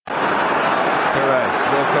Suarez.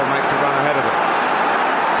 Wiltord makes a run ahead of him.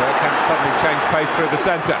 Bergkamp suddenly changed pace through the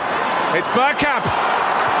centre. It's Bergkamp!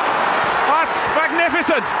 That's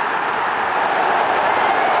magnificent!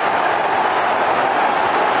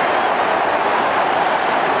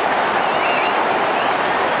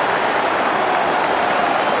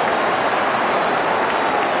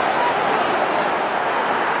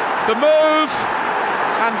 The move,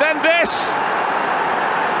 and then this,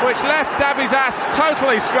 which left Dabizas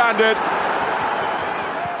totally stranded.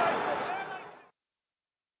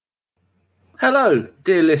 Hello,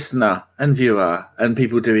 dear listener and viewer and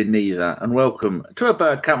people doing neither, and welcome to a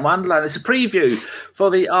Bergkamp Wonderland. It's a preview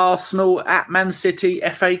for the Arsenal at Man City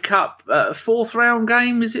FA Cup fourth round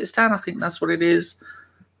game. Is it, Stan? I think that's what it is.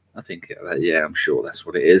 I'm sure that's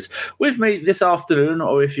what it is. With me this afternoon,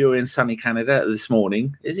 or if you're in sunny Canada this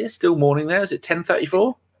morning, is it still morning there? Is it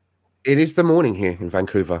 10:34? It is the morning here in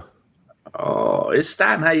Vancouver. Oh, it's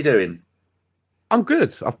Stan. How you doing? I'm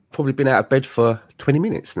good. I've probably been out of bed for 20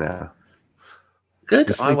 minutes now. Good.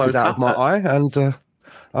 The sleep is out of my eye, and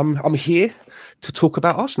I'm here to talk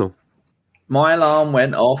about Arsenal. My alarm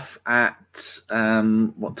went off at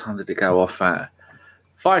what time did it go off at?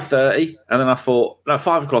 5:30, and then I thought, no,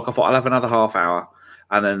 5 o'clock. I thought I'll have another half hour,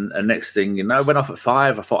 and then the next thing you know, went off at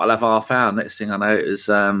 5. I thought I'll have half hour. Next thing I know, it was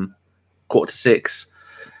 5:45,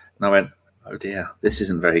 and I went, oh dear, this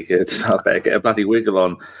isn't very good. So I better get a bloody wiggle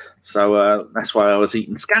on. So that's why I was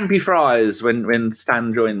eating Scampi fries when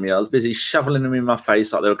Stan joined me. I was busy shoveling them in my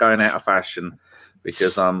face like they were going out of fashion,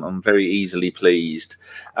 because I'm very easily pleased.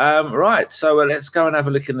 Right, so let's go and have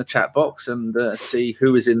a look in the chat box and see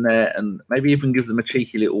who is in there, and maybe even give them a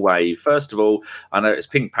cheeky little wave. First of all, I know it's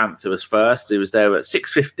Pink Panther was first. He was there at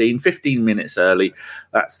 6:15, 15 minutes early.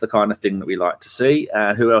 That's the kind of thing that we like to see.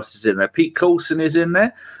 Who else is in there? Pete Coulson is in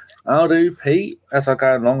there. I'll do, Pete. As I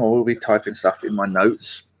go along, I will be typing stuff in my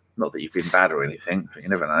notes. Not that you've been bad or anything, but you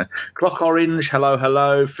never know. Clock Orange,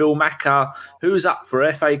 hello. Phil Macker, who's up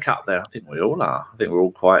for FA Cup there? I think we all are. I think we're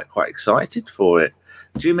all quite excited for it.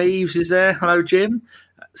 Jim Eves is there. Hello, Jim.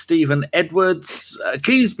 Stephen Edwards.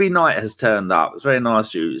 Keysby Knight has turned up. It's very nice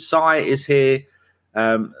of you. Sai is here,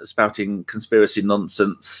 spouting conspiracy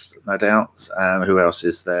nonsense, no doubt. Who else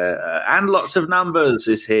is there? And Lots of Numbers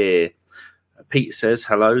is here. Pete says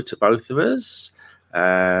hello to both of us.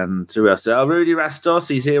 And who else? Rudy Rastos,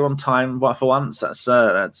 he's here on time for once.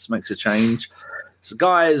 That makes a change. So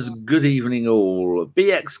guys, good evening all.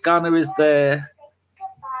 BX Gunner is there.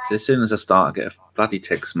 So as soon as I start, I get a bloody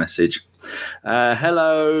text message.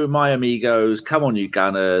 Hello, my amigos. Come on, you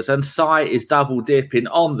Gunners. And Sai is double dipping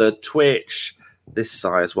on the Twitch. This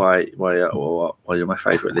Sai is why you're my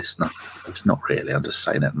favourite listener. It's not really. I'm just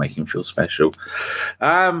saying that to make him feel special.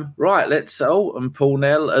 Right, let's. Oh, and Paul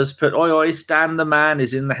Nell has put, oi, Stan the man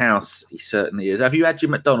is in the house. He certainly is. Have you had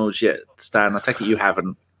your McDonald's yet, Stan? I take it you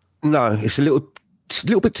haven't. No, it's a little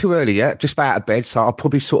bit too early yet. Just about out of bed, so I'll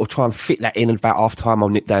probably sort of try and fit that in about half time. I'll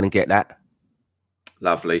nip down and get that.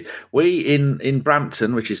 Lovely. We in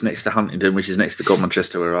Brampton, which is next to Huntingdon, which is next to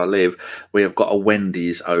Godmanchester, where I live, we have got a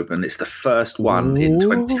Wendy's open. It's the first one in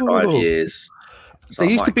 25 years. So There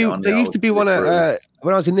used to be one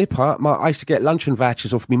when I was in Nipper. I used to get luncheon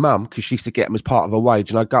vouchers off my mum because she used to get them as part of her wage,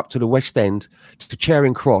 and I'd go up to the West End to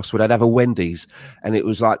Charing Cross where they'd have a Wendy's, and it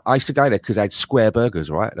was like I used to go there because they had square burgers,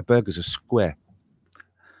 right? The burgers are square.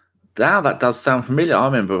 Now that does sound familiar. I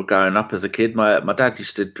remember growing up as a kid. My dad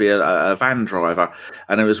used to be a van driver,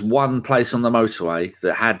 and there was one place on the motorway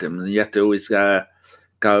that had them, and you had to always go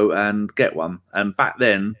and get one. And back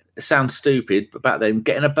then, it sounds stupid, but back then,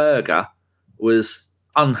 getting a burger was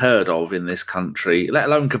unheard of in this country, let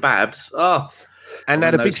alone kebabs. Oh, and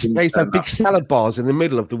they used to have big salad bars in the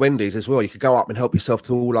middle of the Wendy's as well. You could go up and help yourself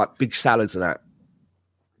to all like big salads and that.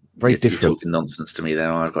 Very different. You're talking nonsense to me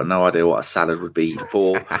there. I've got no idea what a salad would be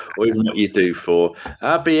for, or even what you do for.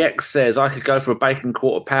 BX says I could go for a bacon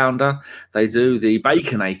quarter pounder. They do the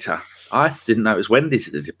Baconator. I didn't know it was Wendy's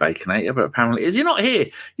that does a Baconator, but apparently it is. You're not here.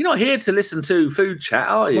 You're not here to listen to food chat,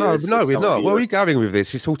 are you? No, we're not. Where are you going with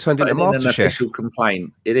this? It's all turned into MasterChef. An official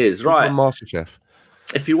complaint. It is right. MasterChef.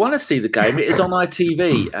 If you want to see the game, it is on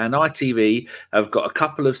ITV, and ITV have got a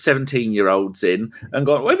couple of 17-year-olds in and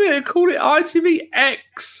gone, we're going to call it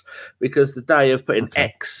ITVX, because the day of putting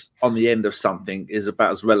X on the end of something is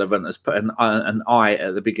about as relevant as putting an I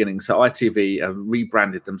at the beginning. So ITV have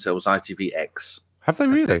rebranded themselves ITVX. Have they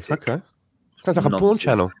really? Pathetic. Okay. Sounds like a porn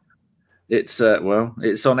channel. It's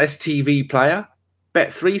it's on STV Player.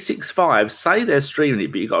 Bet365 say they're streaming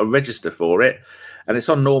it, but you've got to register for it. And it's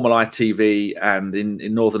on normal ITV, and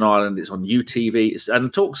in Northern Ireland it's on UTV.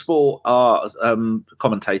 And TalkSport are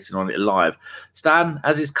commentating on it live. Stan,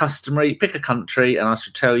 as is customary, pick a country and I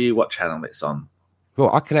shall tell you what channel it's on. Well,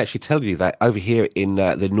 I can actually tell you that over here in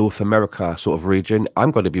the North America sort of region,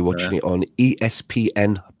 I'm going to be watching it on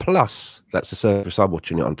ESPN Plus. That's the service I'm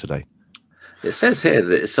watching it on today. It says here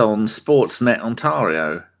that it's on Sportsnet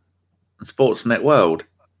Ontario and Sportsnet World.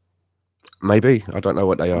 Maybe. I don't know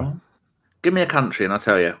what they are. Give me a country and I'll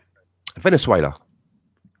tell you. Venezuela.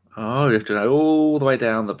 Oh, you have to go all the way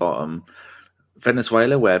down the bottom.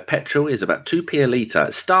 Venezuela, where petrol is about 2p a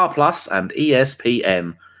litre. Star Plus and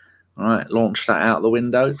ESPN. All right, launch that out the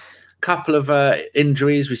window. Couple of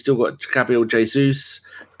injuries. We still got Gabriel Jesus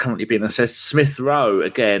currently being assessed. Smith Rowe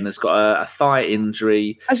again has got a thigh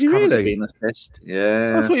injury. Has he really been assessed?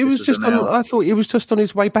 Yeah, I thought he was just on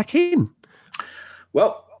his way back in.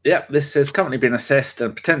 Well, yeah, this has currently been assessed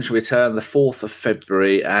and potential return the 4th of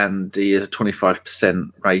February, and he is a 25%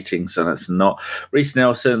 rating, so that's not. Reece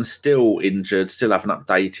Nelson still injured, still haven't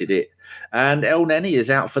updated it. And El Neni is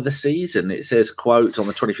out for the season. It says, quote, on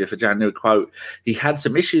the 25th of January, quote, he had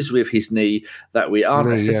some issues with his knee that we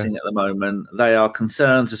aren't assessing at the moment. They are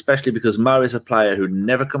concerns, especially because Mo is a player who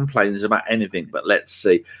never complains about anything, but let's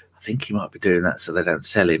see. I think he might be doing that so they don't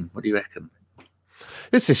sell him. What do you reckon?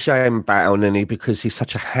 It's a shame about El Neni because he's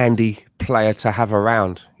such a handy player to have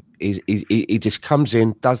around. He just comes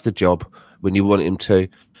in, does the job when you want him to,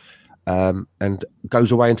 and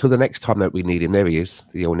goes away until the next time that we need him. There he is,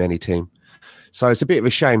 the El Neni team. So it's a bit of a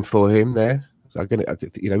shame for him there. So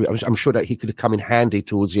I'm sure that he could have come in handy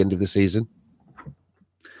towards the end of the season.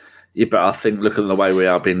 Yeah, but I think looking at the way we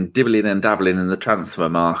are been dibbling and dabbling in the transfer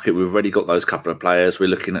market, we've already got those couple of players. We're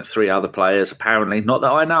looking at 3 other players, apparently. Not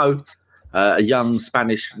that I know. A young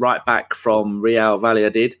Spanish right back from Real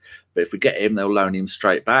Valladolid. But if we get him, they'll loan him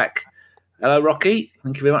straight back. Hello, Rocky.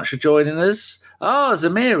 Thank you very much for joining us.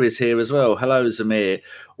 Zamir is here as well. Hello, Zamir.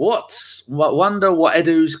 Wonder what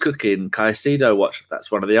Edu's cooking. Caicedo, watch.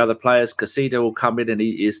 That's one of the other players. Caicedo will come in and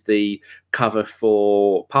he is the cover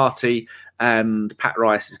for Partey. And Pat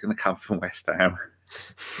Rice is going to come from West Ham.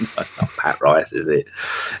 No, not Pat Rice, is it?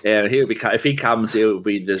 Yeah, he'll be. If he comes, he'll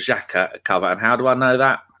be the Xhaka cover. And how do I know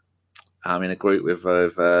that? I'm in a group with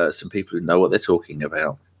some people who know what they're talking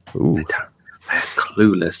about. Ooh. They don't. They're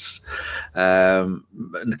clueless.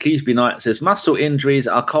 The Keysby Knight says, muscle injuries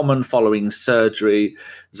are common following surgery.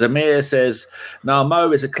 Zamir says, no,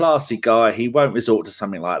 Mo is a classy guy. He won't resort to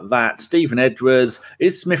something like that. Stephen Edwards,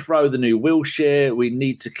 is Smith Rowe the new Wilshere? We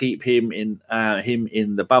need to keep him in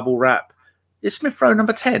the bubble wrap. Is Smith Rowe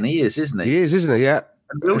number 10? He is, isn't he? He is, isn't he? Yeah.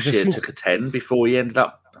 And Wilshere took a 10 before he ended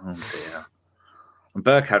up... Oh, dear. And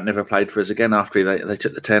Bergkamp never played for us again after they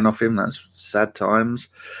took the 10 off him. That's sad times.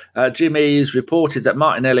 Jimmy's reported that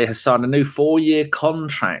Martinelli has signed a new 4-year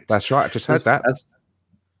contract. That's right. I just heard that.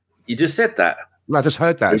 You just said that? No, I just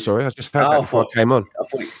heard that. Sorry. I just heard that before I came on. I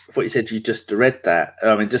thought you said you just read that.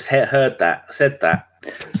 I mean, just heard that. Said that.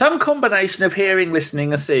 Some combination of hearing,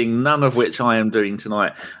 listening, and seeing, none of which I am doing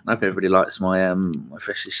tonight. I hope everybody likes my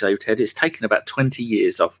freshly shaved head. It's taken about 20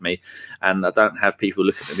 years off me, and I don't have people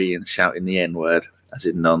looking at me and shouting the N-word, as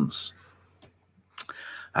in nonce,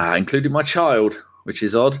 including my child, which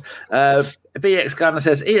is odd. BX Gunner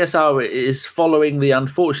says, ESR is following the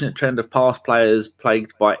unfortunate trend of past players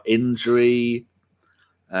plagued by injury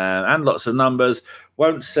and lots of numbers.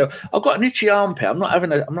 Won't sell. I've got an itchy armpit. I'm not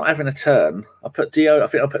having a turn. I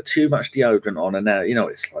think I put too much deodorant on, and now you know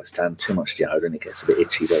what it's like to too much deodorant. It gets a bit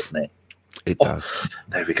itchy, doesn't it? It does.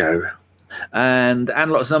 There we go. And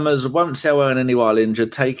lots of numbers. Won't sell, earn any while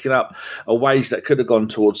injured. Taking up a wage that could have gone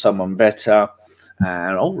towards someone better.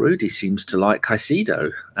 And Rudy seems to like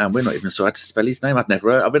Caicedo, and we're not even sure how to spell his name. I'd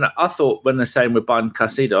never heard. I mean, I thought when they're saying we're buying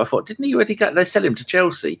Caicedo, I thought, didn't he already they sell him to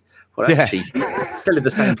Chelsea? Well, that's cheeky. Selling the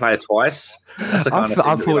same player twice. That's the kind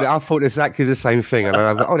I thought exactly the same thing. And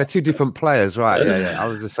they're 2 different players, right? Yeah. I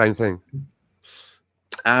was the same thing.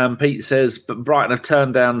 Pete says, but Brighton have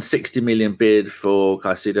turned down 60 million bid for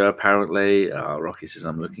Caicedo, apparently. Rocky says,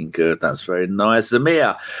 I'm looking good. That's very nice.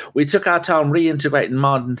 Zamir, we took our time reintegrating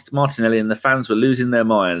Martinelli and the fans were losing their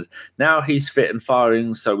mind. Now he's fit and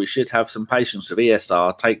firing, so we should have some patience with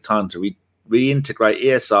ESR. Take time to reintegrate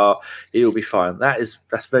ESR. He'll be fine. That's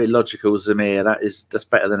very logical, Zamir. That's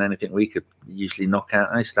better than anything we could usually knock out.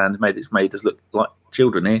 Stan it's made us look like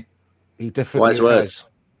children here. He definitely wise words.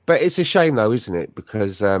 But it's a shame, though, isn't it?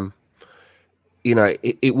 Because,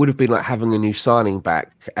 it would have been like having a new signing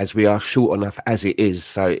back, as we are short enough as it is.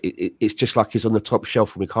 So it's just like he's on the top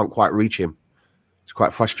shelf and we can't quite reach him. It's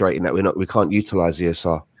quite frustrating that we can't utilise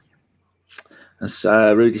ESR. As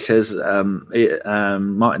Rudy says,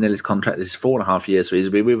 Martinelli's contract is 4.5 years, so he'll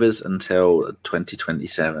be with us until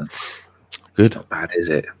 2027. Good. Not bad, is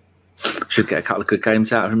it? Should get a couple of good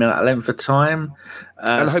games out of him in that length of time.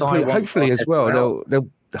 And hopefully as well,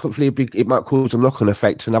 hopefully it might cause a knock-on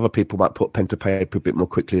effect, and other people might put pen to paper a bit more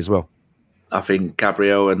quickly as well. I think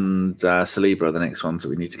Gabriel and Saliba are the next ones that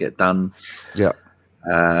we need to get done. Yeah.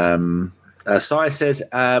 Sai says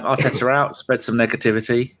Arteta out, spread some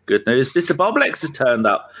negativity. Good news. Mr. Boblex has turned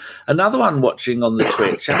up. Another one watching on the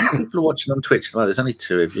Twitch. How many people are watching on Twitch? Well, there's only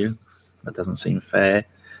 2 of you. That doesn't seem fair.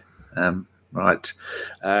 Right.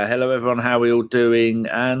 Hello, everyone. How are we all doing?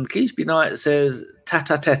 And Keysby Knight says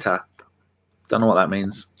tata teta. Don't know what that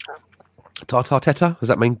means. Tata teta? Does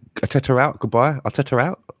that mean Arteta out? Goodbye? Arteta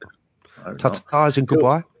out? Tata as in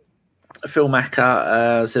goodbye? Phil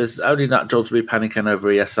Macker says only nut jobs will be panicking over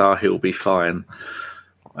ESR. He'll be fine.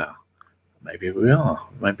 Well, maybe we are.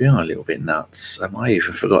 Maybe we are a little bit nuts. I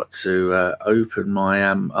even forgot to open my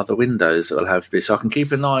other windows that will have this, so I can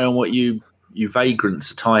keep an eye on what you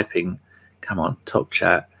vagrants are typing. Come on, top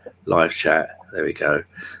chat, live chat. There we go.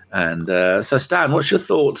 And so, Stan, what's your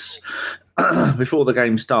thoughts before the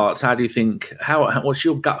game starts? How do you think? What's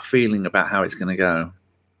your gut feeling about how it's going to go?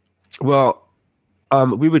 Well,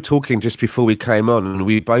 we were talking just before we came on, and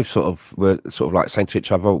we both were like saying to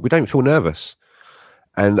each other, we don't feel nervous.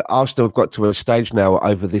 And Arsenal have got to a stage now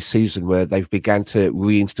over this season where they've began to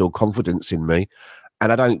reinstill confidence in me,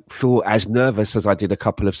 and I don't feel as nervous as I did a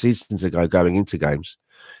couple of seasons ago going into games.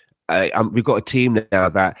 We've got a team now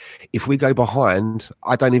that if we go behind,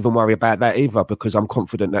 I don't even worry about that either, because I'm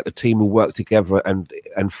confident that the team will work together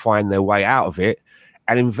and find their way out of it.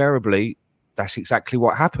 And invariably, that's exactly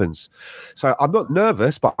what happens. So I'm not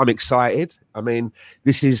nervous, but I'm excited. I mean,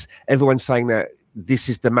 everyone's saying that this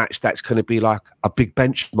is the match that's going to be like a big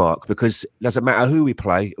benchmark, because it doesn't matter who we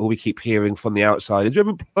play. All we keep hearing from the outside is, you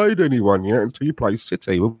haven't played anyone yet until you play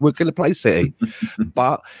City. We're going to play City.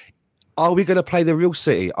 But are we going to play the real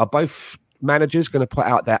City? Are both managers going to put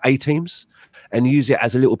out their A teams and use it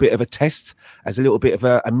as a little bit of a test, as a little bit of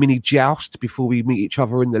a mini joust before we meet each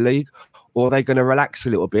other in the league? Or are they going to relax a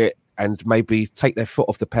little bit and maybe take their foot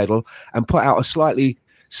off the pedal and put out a slightly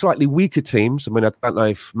weaker teams? I mean, I don't know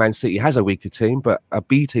if Man City has a weaker team, but a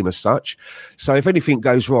B team as such. So if anything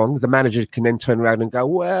goes wrong, the manager can then turn around and go,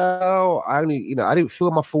 well, I didn't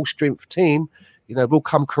feel my full strength team. We'll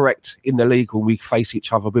come correct in the league when we face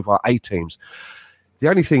each other with our A teams. The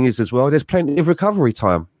only thing is as well, there's plenty of recovery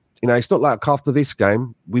time. It's not like after this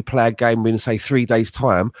game, we play a game in, say, 3 days'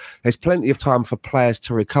 time. There's plenty of time for players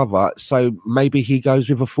to recover. So maybe he goes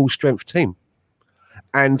with a full-strength team.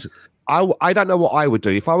 And I don't know what I would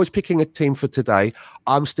do. If I was picking a team for today,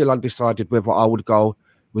 I'm still undecided whether I would go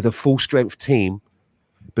with a full-strength team,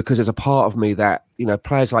 because there's a part of me that,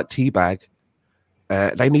 players like Teabag,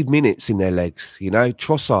 they need minutes in their legs.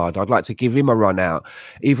 Trossard, I'd like to give him a run out.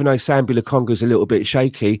 Even though Sambi Lokonga's a little bit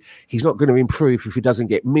shaky, he's not going to improve if he doesn't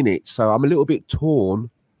get minutes. So I'm a little bit torn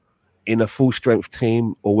in a full-strength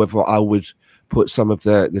team, or whether I would put some of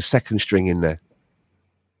the second string in there.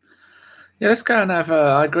 Yeah, let's go and have.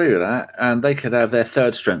 I agree with that. And they could have their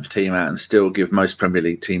third strength team out and still give most Premier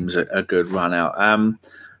League teams a good run out.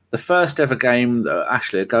 The first ever game,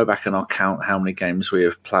 actually, I'll go back and I'll count how many games we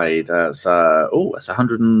have played. That's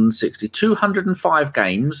 160, 205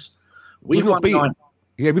 games. We've not beat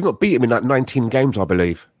him in like 19 games, I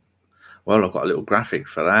believe. Well, I've got a little graphic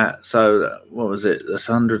for that. So, what was it? That's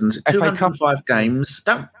 205 games.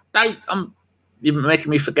 You're making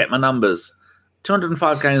me forget my numbers.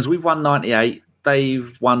 205 games. We've won 98.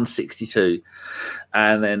 They've won 62.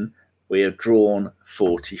 And then we have drawn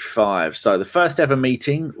 45. So the first ever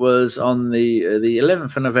meeting was on the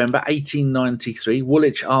 11th of November, 1893.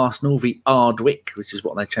 Woolwich Arsenal v Ardwick, which is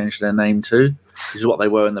what they changed their name to, which is what they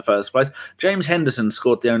were in the first place. James Henderson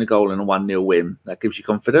scored the only goal in a 1-0 win. That gives you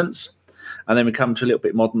confidence. And then we come to a little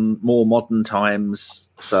bit more modern times.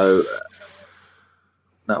 So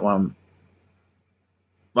that one.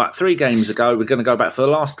 Right, 3 games ago, we're going to go back for the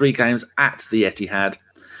last 3 games at the Etihad.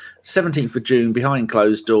 17th of June, behind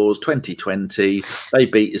closed doors, 2020. They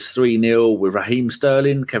beat us 3-0 with Raheem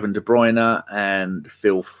Sterling, Kevin De Bruyne, and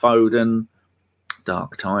Phil Foden.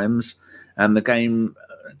 Dark times. And the game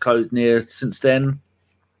closed near since then.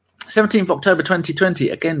 17th October 2020,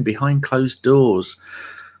 again behind closed doors.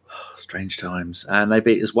 Strange times. And they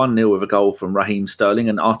beat us 1-0 with a goal from Raheem Sterling,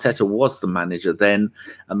 and Arteta was the manager then.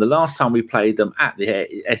 And the last time we played them at the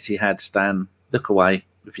Etihad, Stan, look away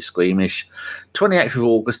if you're squeamish, 28th of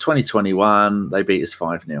August 2021, they beat us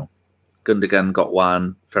 5-0. Gundogan got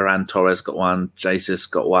 1, Ferran Torres got 1, Jesus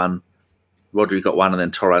got 1, Rodri got 1, and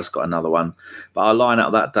then Torres got another 1. But our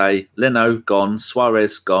lineup that day: Leno gone,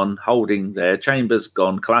 Suarez gone, Holding there, Chambers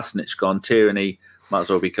gone, Kolasinac gone, Tierney might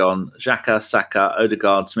as well be gone, Xhaka, Saka,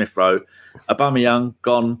 Odegaard, Smith Rowe, Aubameyang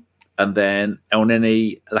gone, And then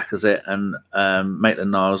Elneny, Lacazette, and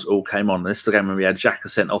Maitland-Niles all came on. This is the game when we had Xhaka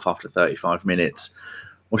sent off after 35 minutes.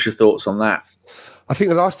 What's your thoughts on that? I think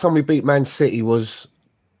the last time we beat Man City was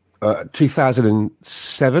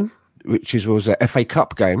 2007, which was a FA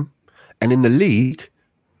Cup game. And in the league,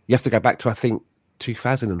 you have to go back to, I think,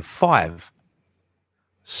 2005.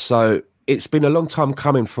 So it's been a long time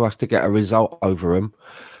coming for us to get a result over them.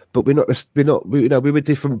 But we were a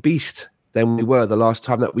different beast than we were the last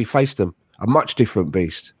time that we faced them. A much different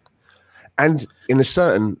beast. And in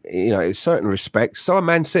certain respects, so are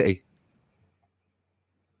Man City.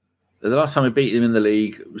 The last time we beat them in the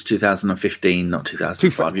league was 2015, not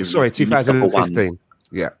 2005. 2015.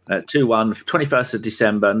 Yeah. 2-1, 21st of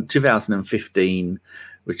December 2015,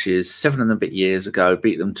 which is 7 and a bit years ago,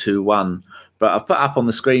 beat them 2-1. But I've put up on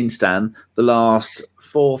the screen, Stan, the last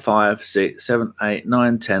 4, 5, 6, 7, 8,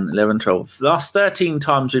 9, 10, 11, 12. The last 13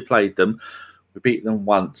 times we played them, we beat them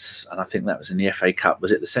once. And I think that was in the FA Cup.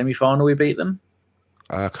 Was it the semi-final we beat them?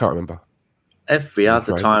 I can't remember. Every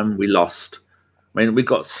other time we lost. I mean, we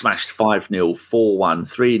got smashed 5-0, 4-1,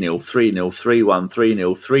 3-0, 3-0, 3-1, 3-0,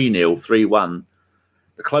 3-0, 3-1.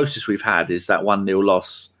 The closest we've had is that 1-0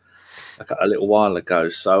 loss a little while ago.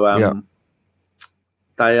 So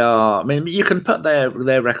they are. I mean, you can put their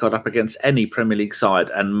record up against any Premier League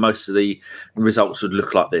side, and most of the results would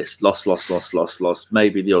look like this: loss, loss, loss, loss, loss.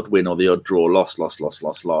 Maybe the odd win or the odd draw. Loss, loss, loss,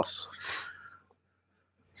 loss, loss.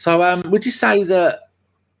 So, would you say that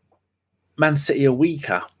Man City are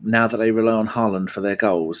weaker now that they rely on Haaland for their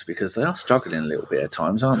goals, because they are struggling a little bit at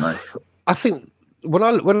times, aren't they? I think when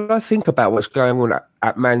I think about what's going on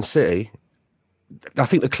at Man City, I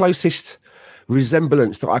think the closest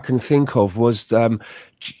resemblance that I can think of was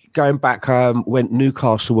going back when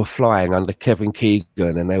Newcastle were flying under Kevin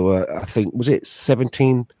Keegan, and they were, I think, was it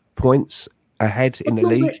 17 points ahead in the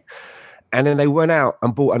league? And then they went out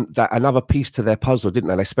and bought another piece to their puzzle, didn't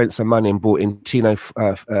they? They spent some money and bought in Tino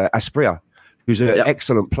Asprilla, who's an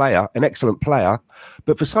excellent player.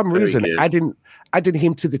 But for some reason, adding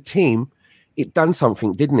him to the team, it done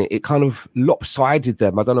something, didn't it? It kind of lopsided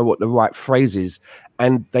them. I don't know what the right phrase is,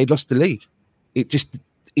 and they lost the league. It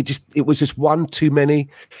was just one too many.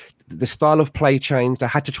 The style of play changed. They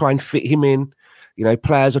had to try and fit him in. You know,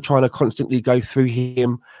 players are trying to constantly go through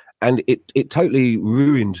him, and it totally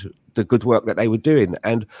ruined the good work that they were doing.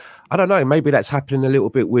 And I don't know, maybe that's happening a little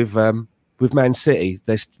bit with Man City.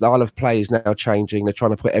 Their style of play is now changing. They're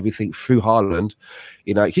trying to put everything through Haaland.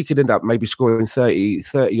 You know, he could end up maybe scoring 30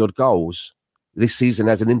 odd goals this season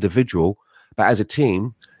as an individual, but as a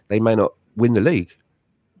team, they may not win the league.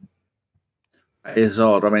 It is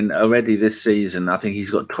odd. I mean, already this season, I think he's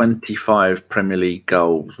got 25 Premier League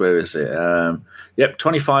goals. Where is it?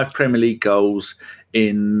 25 Premier League goals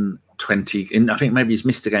in 20. I think maybe he's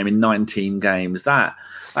missed a game in 19 games. That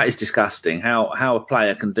is disgusting. How a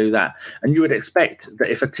player can do that? And you would expect that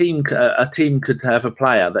if a team could have a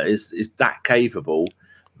player that is that capable,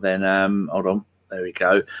 then hold on, there we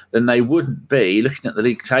go. Then they wouldn't be looking at the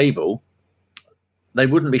league table. They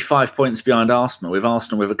wouldn't be 5 points behind Arsenal with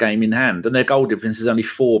a game in hand, and their goal difference is only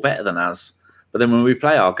 4 better than us. But then when we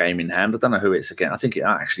play our game in hand, I don't know who it's against. I think it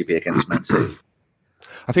might actually be against Man City.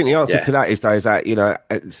 I think the answer to that is that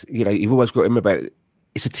you've always got to remember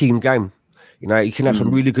it's a team game. You know, you can have some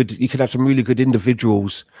really good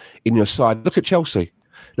individuals in your side. Look at Chelsea.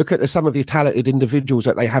 Look at some of the talented individuals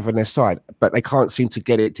that they have on their side, but they can't seem to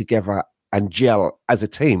get it together and gel as a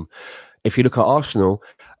team. If you look at Arsenal,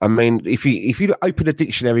 I mean, if you open a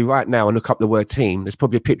dictionary right now and look up the word team, there's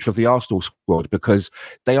probably a picture of the Arsenal squad, because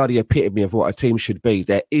they are the epitome of what a team should be.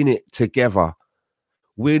 They're in it together.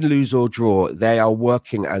 Win, lose or draw, they are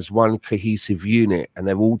working as one cohesive unit, and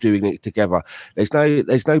they're all doing it together. There's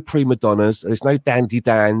no prima donnas. There's no dandy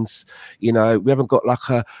dans. You know, we haven't got like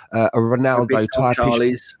a Ronaldo type.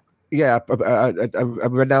 Yeah, a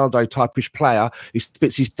Ronaldo type-ish player who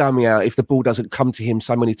spits his dummy out if the ball doesn't come to him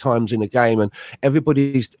so many times in a game, and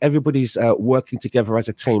everybody's working together as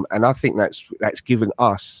a team. And I think that's given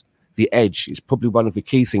us the edge. It's probably one of the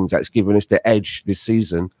key things that's given us the edge this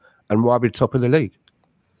season, and why we're top of the league.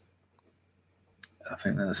 I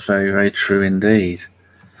think that's very, very true indeed.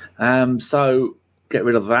 So get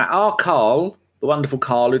rid of that. Our Carl, the wonderful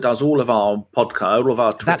Carl, who does all of our podcast, all of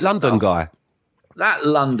our Twitter that London stuff. guy. That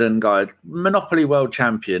London guy, Monopoly world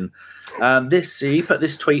champion. He put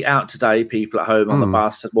this tweet out today, people at home on the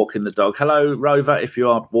bus walking the dog. Hello, Rover, if you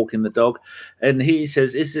are walking the dog. And he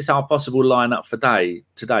says, is this our possible lineup for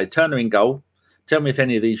today? Turner in goal. Tell me if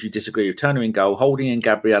any of these you disagree with. Turner in goal, Holding and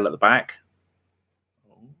Gabriel at the back.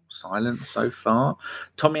 Silence so far.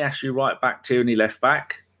 Tommy Asu right back, Tierney left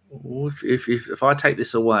back. If I take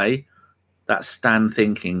this away, That's Stan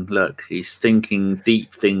thinking. Look, he's thinking,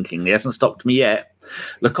 deep thinking. He hasn't stopped me yet.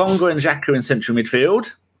 Lokonga and Xhaka in central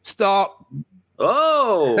midfield. Stop.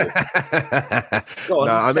 Oh. Go on,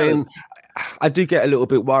 no, I mean, I do get a little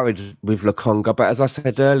bit worried with Lokonga, but as I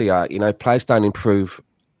said earlier, players don't improve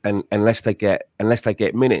unless they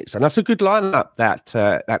get minutes, and that's a good lineup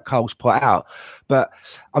that Cole's put out. But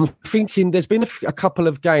I'm thinking there's been a couple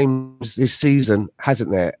of games this season, hasn't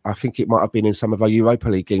there? I think it might have been in some of our Europa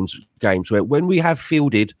League games where when we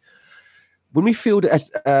fielded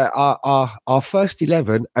our first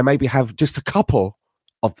 11 and maybe have just a couple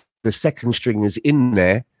of the second stringers in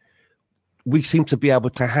there, we seem to be able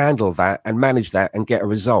to handle that and manage that and get a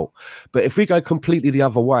result. But if we go completely the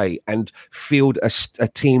other way and field a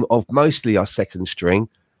team of mostly our second string,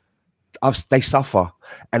 they suffer.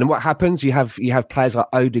 And what happens? You have players like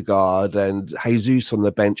Odegaard and Jesus on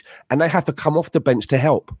the bench, and they have to come off the bench to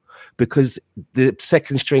help because the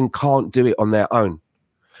second string can't do it on their own.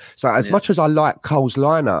 So as much as I like Cole's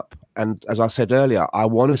lineup, and as I said earlier, I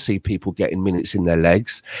want to see people getting minutes in their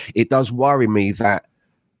legs, it does worry me that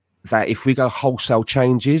if we go wholesale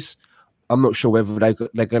changes, I'm not sure whether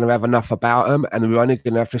they're going to have enough about them, and we're only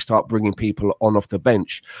going to have to start bringing people on off the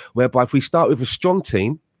bench. Whereby if we start with a strong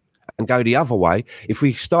team and go the other way, if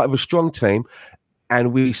we start with a strong team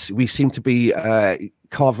and we seem to be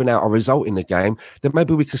carving out a result in the game, then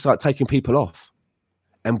maybe we can start taking people off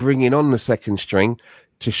and bringing on the second string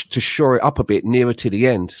to shore it up a bit nearer to the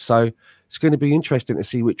end. So it's going to be interesting to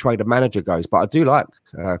see which way the manager goes. But I do like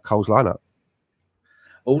Cole's lineup.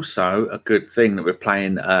 Also, a good thing that we're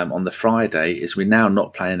playing on the Friday is we're now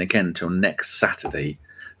not playing again until next Saturday.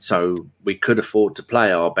 So we could afford to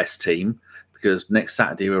play our best team because next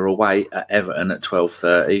Saturday we're away at Everton at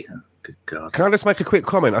 12:30. Good God. Can I just make a quick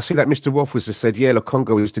comment? I see that Mr. Waffles has said,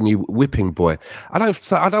 Lokonga is the new whipping boy. I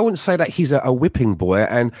don't say that he's a whipping boy,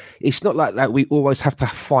 and it's not like that we always have to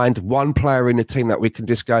find one player in the team that we can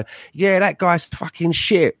just go, yeah, that guy's fucking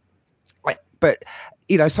shit. But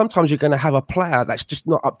sometimes you're going to have a player that's just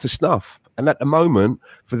not up to snuff. And at the moment,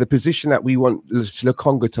 for the position that we want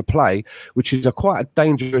Lokonga to play, which is quite a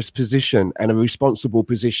dangerous position and a responsible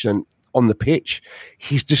position on the pitch,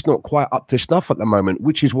 he's just not quite up to snuff at the moment,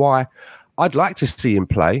 which is why I'd like to see him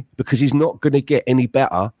play, because he's not going to get any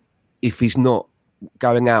better if he's not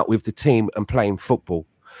going out with the team and playing football,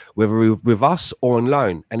 whether with us or on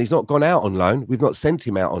loan. And he's not gone out on loan. We've not sent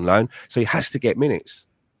him out on loan, so he has to get minutes.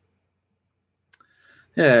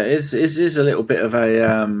 Yeah, it is a little bit of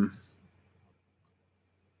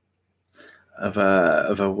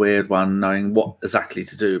a weird one, knowing what exactly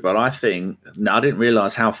to do. But I didn't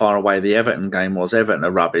realise how far away the Everton game was. Everton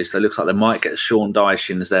are rubbish. It looks like they might get Sean Dyche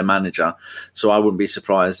in as their manager. So I wouldn't be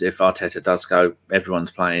surprised if Arteta does go,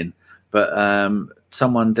 everyone's playing. But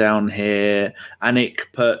someone down here, Anik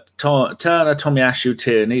put Turner, Tomiyasu,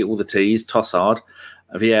 Tierney, all the T's, Tossard,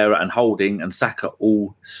 Vieira and Holding and Saka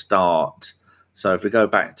all start. So if we go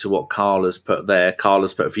back to what Carla's put there,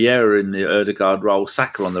 Carla's put Vieira in the Odegaard role,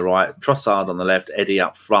 Saka on the right, Trossard on the left, Eddie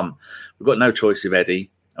up front. We've got no choice of Eddie,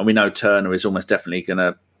 and we know Turner is almost definitely going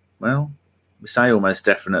to, we say almost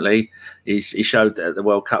definitely. He showed at the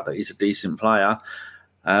World Cup that he's a decent player.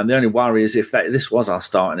 The only worry is if this was our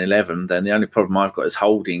starting 11, then the only problem I've got is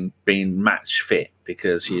Holding being match fit,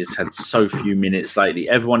 because he has had so few minutes lately.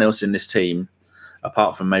 Everyone else in this team,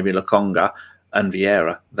 apart from maybe Lokonga and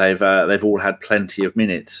Vieira, they've all had plenty of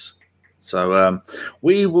minutes. So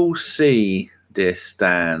we will see, dear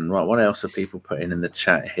Stan. Right, what else are people putting in the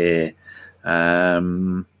chat here?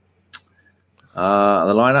 The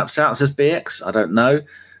lineup's out, says BX. I don't know.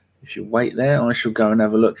 If you wait there, I shall go and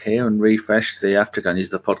have a look here and refresh. I have to go and use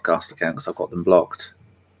the podcast account because I've got them blocked.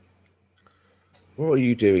 What are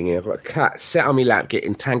you doing here? I've got a cat sat on my lap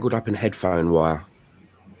getting tangled up in headphone wire.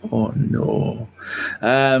 Oh, no.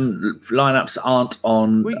 Lineups aren't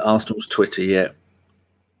on Arsenal's Twitter yet.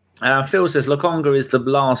 Phil says, Lokonga is the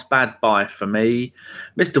last bad buy for me.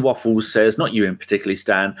 Mr. Waffles says, not you in particularly,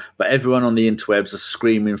 Stan, but everyone on the interwebs are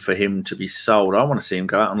screaming for him to be sold. I want to see him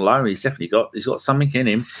go out on loan. He's definitely got something in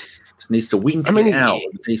him. Just needs to wink it out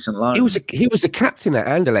with a decent loan. He was a captain at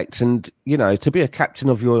Anderlecht, and to be a captain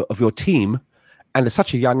of your team, and at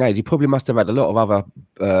such a young age, he probably must have had a lot of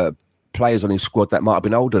other players on his squad that might have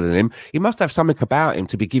been older than him. He must have something about him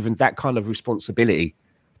to be given that kind of responsibility,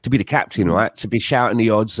 to be the captain, right? To be shouting the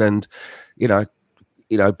odds and, being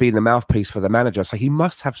the mouthpiece for the manager. So he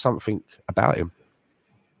must have something about him.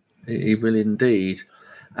 He will indeed.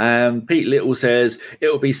 Pete Little says, it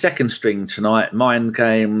will be second string tonight. Mind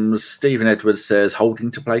games. Stephen Edwards says,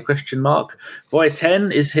 Holding to play, ? Boy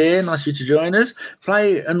 10 is here. Nice of you to join us.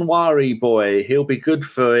 Play Nwari, boy. He'll be good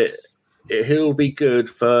for it he'll be good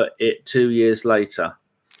for it 2 years later.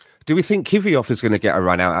 Do we think Kvyat is going to get a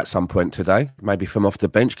run out at some point today, maybe from off the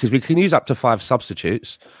bench? Because we can use up to 5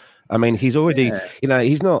 substitutes. I mean, he's already,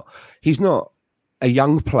 he's not a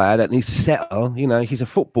young player that needs to settle. He's a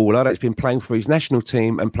footballer that's been playing for his national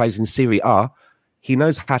team and plays in Serie A. He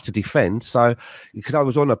knows how to defend. So, because I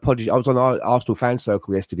was on our Arsenal fan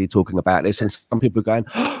circle yesterday talking about this, and some people are going,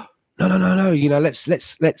 oh, no. Let's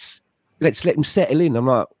let him settle in. I'm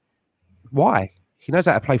like, why? He knows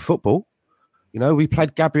how to play football. We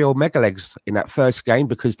played Gabriel Megalegs in that first game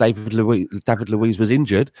because David Luiz was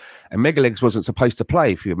injured, and Megalegs wasn't supposed to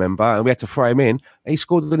play, if you remember, and we had to throw him in, and he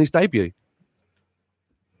scored on his debut.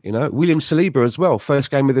 William Saliba as well,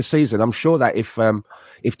 first game of the season. I'm sure that if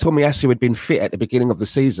Tomiyasu had been fit at the beginning of the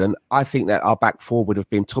season, I think that our back four would have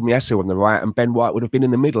been Tomiyasu on the right, and Ben White would have been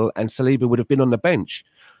in the middle, and Saliba would have been on the bench.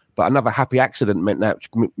 But another happy accident meant that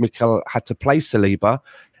Mikel had to play Saliba,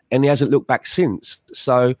 and he hasn't looked back since.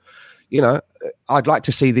 So, I'd like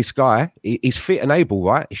to see this guy. He's fit and able,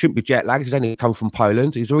 right? He shouldn't be jet lagged. He's only come from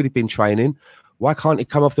Poland. He's already been training. Why can't he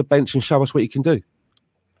come off the bench and show us what he can do?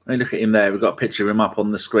 I mean, look at him there. We've got a picture of him up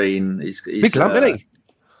on the screen. He's big lump, isn't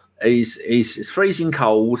he? He's freezing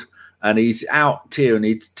cold and he's out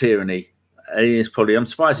tyranny. I'm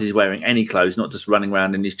surprised he's wearing any clothes, not just running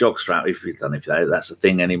around in his jockstrap. If that's a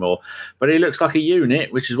thing anymore. But he looks like a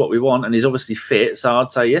unit, which is what we want, and he's obviously fit. So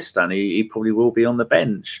I'd say yes, Dan. He probably will be on the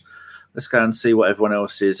bench. Let's go and see what everyone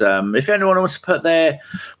else is. If anyone wants to put their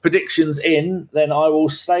predictions in, then I will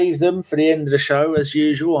save them for the end of the show, as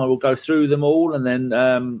usual. I will go through them all, and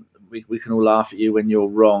then we can all laugh at you when you're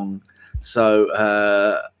wrong. So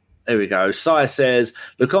there we go. Sai says,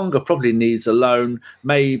 Lokonga probably needs a loan.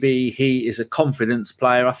 Maybe he is a confidence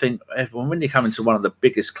player. I think when you come into one of the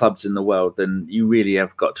biggest clubs in the world, then you really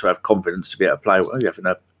have got to have confidence to be able to play. Oh, you're having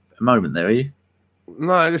a moment there, are you?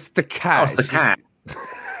 No, it's the cat. Oh, it's the cat.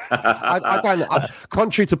 I don't.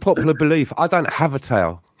 Contrary to popular belief, I don't have a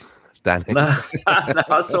tail, Danny. No,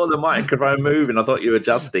 I saw the microphone moving. I thought you were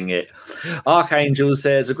adjusting it. Archangel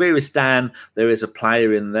says, agree with Stan. There is a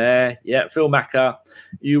player in there. Yeah, Phil Macker.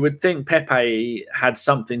 You would think Pepe had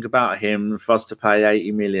something about him for us to pay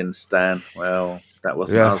 80 million, Stan. Well, that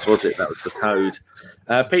wasn't us, was it? That was the Toad.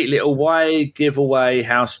 Pete Little, why give away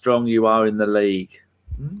how strong you are in the league?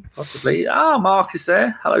 Possibly. Mark is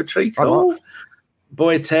there. Hello, Treacle.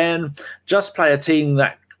 Boy 10, just play a team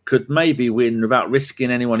that could maybe win without risking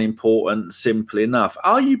anyone important, simple enough.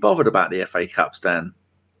 Are you bothered about the FA Cup, Stan?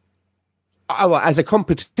 Oh, as a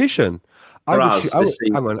competition? Hang on,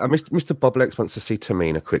 Mr. Boblex wants to see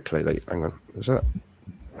Tamina quickly. Hang on, is that?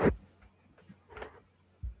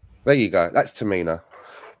 There you go. That's Tamina.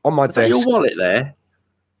 On my desk. Is that your wallet there?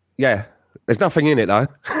 Yeah. There's nothing in it, though.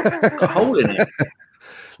 Got a hole in it.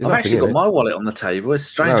 I've actually got my wallet on the table. It's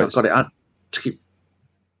strange. I've got it to keep...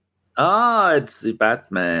 it's the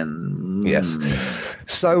Batman. Yes.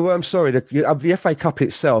 So I'm sorry. The FA Cup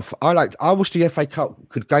itself, I wish the FA Cup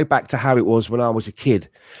could go back to how it was when I was a kid.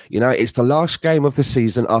 It's the last game of the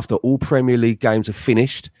season after all Premier League games are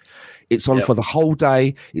finished. It's on for the whole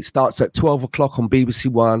day. It starts at 12 o'clock on BBC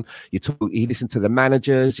One. You listen to the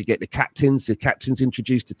managers, you get the captains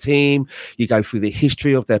introduce the team, you go through the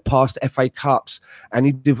history of their past FA Cups, and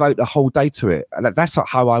you devote the whole day to it. And that's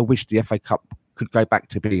how I wish the FA Cup could go back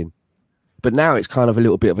to being. But now it's kind of a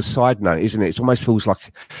little bit of a side note, isn't it? It almost feels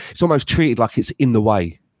like it's almost treated like it's in the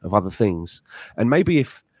way of other things. And maybe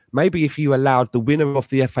if you allowed the winner of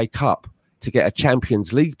the FA Cup to get a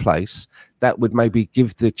Champions League place, that would maybe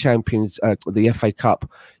give the champions, the FA Cup,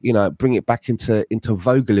 bring it back into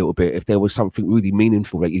vogue a little bit. If there was something really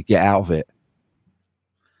meaningful that you get out of it.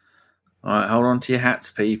 All right, hold on to your hats,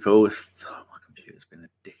 people. My computer's been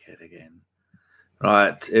a dickhead again.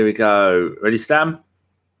 Right, here we go. Ready, Stan?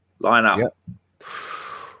 Line up. Yep.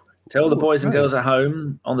 Tell the boys and girls at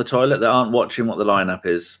home on the toilet that aren't watching what the lineup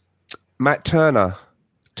is. Matt Turner,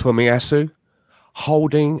 Tomiyasu,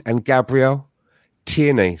 Holding and Gabriel,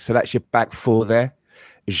 Tierney. So that's your back four there.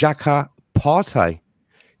 Xhaka, Partey,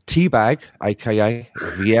 Teabag, a.k.a.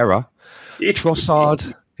 Vieira,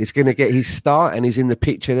 Trossard. He's going to get his start, and he's in the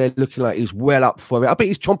picture there looking like he's well up for it. I bet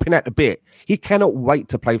he's chomping at the bit. He cannot wait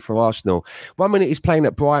to play for Arsenal. 1 minute he's playing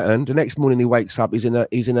at Brighton, the next morning he wakes up, he's going to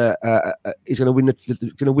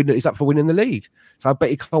win. He's up for winning the league. So I bet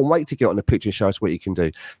he can't wait to get on the pitch and show us what he can do.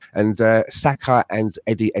 And Saka and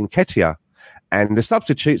Eddie Nketiah, and the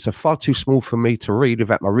substitutes are far too small for me to read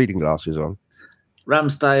without my reading glasses on.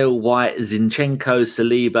 Ramsdale, White, Zinchenko,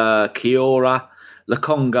 Saliba, Kiora,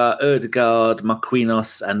 Lokonga, Ødegaard,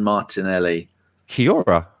 Marquinhos, and Martinelli.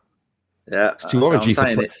 Kiora? Yeah, it's too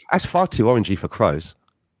orangey. That's far too orangey for Crows.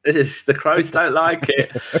 The Crows don't like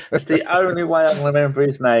it. It's the only way I'm going to remember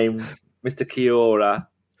his name, Mr. Kiora.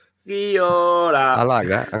 Kiora. I like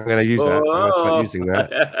that. I'm going to use that. I'm going to start using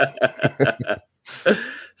that.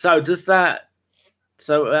 So does that?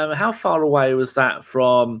 So how far away was that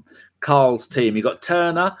from Carl's team? You got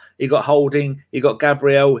Turner, you got Holding, you got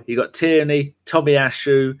Gabriel, you got Tierney,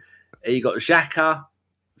 Tomiyasu, you got Xhaka,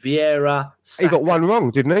 Vieira. Saka. He got one wrong,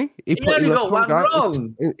 didn't he? He only got one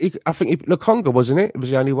wrong. I think Lokonga, wasn't it? It was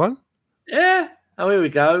the only one. Yeah. Oh, here we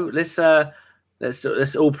go. Let's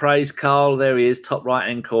all praise Carl. There he is, top right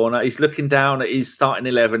hand corner. He's looking down at his starting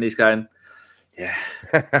 11. He's going, yeah,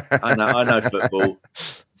 I know football.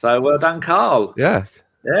 So well done, Carl. Yeah.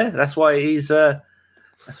 That's why he's.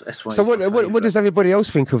 That's why. So what does everybody else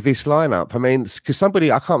think of this lineup? I mean, because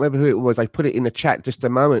somebody, I can't remember who it was. They put it in the chat just a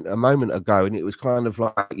moment ago, and it was kind of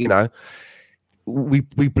like, we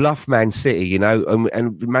bluff Man City,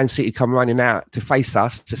 and Man City come running out to face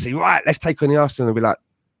us to see, right, let's take on the Arsenal, and we're like,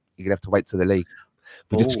 you're gonna have to wait till the league.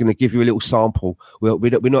 We're just going to give you a little sample.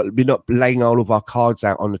 We're not laying all of our cards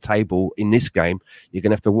out on the table in this game. You're going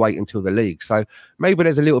to have to wait until the league. So maybe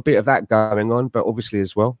there's a little bit of that going on, but obviously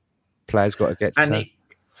as well, players got to get.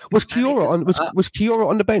 Was Kiora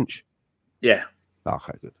on the bench? Yeah. Oh,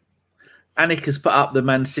 okay, good. Anik has put up the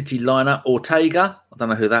Man City lineup. Ortega, I don't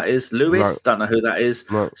know who that is. Lewis, don't know who that is.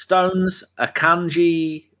 No. Stones,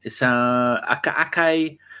 Akanji,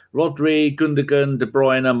 Ake. Rodri, Gundogan, De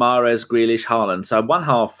Bruyne, Mahrez, Grealish, Haaland. So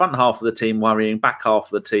front half of the team worrying, back half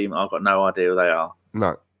of the team, I've got no idea who they are.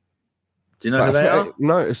 No. Do you know who they are?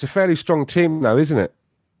 No, it's a fairly strong team though, isn't it?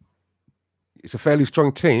 It's a fairly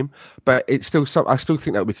strong team, but it's still I still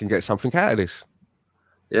think that we can get something out of this.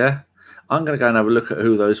 Yeah. I'm going to go and have a look at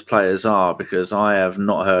who those players are because I have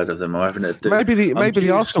not heard of them. Maybe the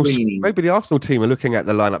Arsenal team are looking at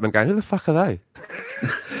the lineup and going, "Who the fuck are they?"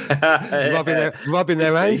 rubbing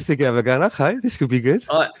their hands together, going, "Okay, this could be good."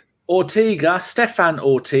 Stefan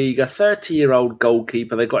Ortega, 30-year-old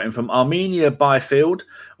goalkeeper. They got him from Arminia Bielefeld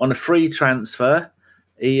on a free transfer.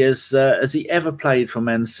 He has he ever played for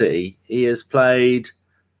Man City? He has played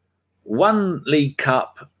 1 League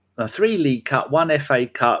Cup. 3 League Cup, 1 FA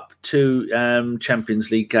Cup, 2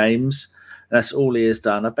 Champions League games. That's all he has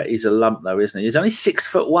done. I bet he's a lump, though, isn't he? He's only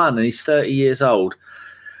 6'1" and he's 30 years old.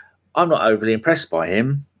 I'm not overly impressed by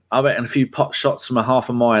him. I reckon a few pot shots from a half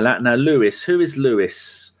a mile out. Now, Lewis. Who is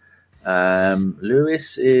Lewis?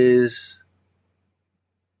 Lewis is...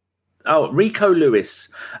 Rico Lewis.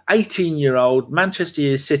 18-year-old,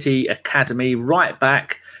 Manchester City Academy, right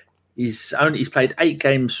back. He's played 8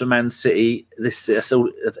 games for Man City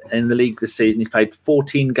in the league this season. He's played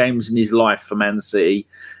 14 games in his life for Man City,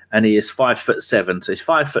 and he is 5'7". So he's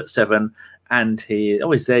 5'7", and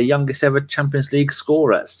he's their youngest ever Champions League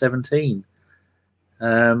scorer at 17.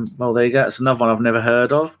 Well, there you go. That's another one I've never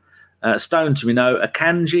heard of. Stones, we know.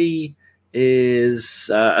 Akanji is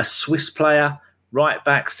a Swiss player, right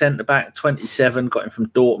back, centre back, 27. Got him from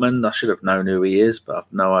Dortmund. I should have known who he is, but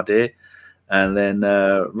I've no idea. And then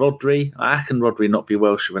Rodri. How can Rodri not be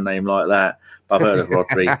Welsh with a name like that? But I've heard of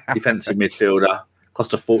Rodri. Defensive midfielder.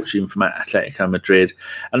 Cost a fortune from Atletico Madrid.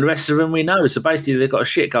 And the rest of them we know. So basically they've got a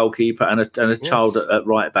shit goalkeeper and a child at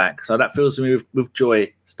right back. So that fills me with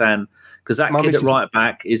joy, Stan. Because that kid at right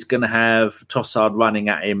back is going to have Trossard running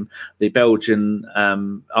at him, the Belgian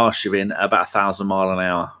Arshavin, at about 1,000 miles an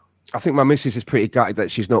hour. I think my missus is pretty gutted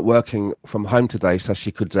that she's not working from home today, so she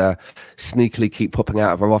could sneakily keep popping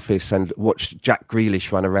out of her office and watch Jack Grealish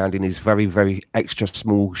run around in his very, very extra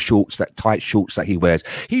small shorts, that tight shorts that he wears.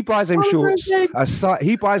 He buys him shorts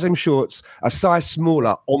a size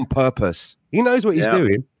smaller on purpose. He knows what he's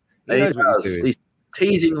doing. He's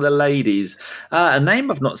teasing the ladies. A name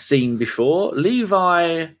I've not seen before,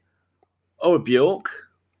 Levi Orbjork.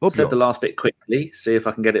 Said the last bit quickly, see if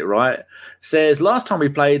I can get it right. Says, last time we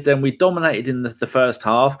played them, we dominated in the first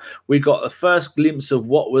half. We got the first glimpse of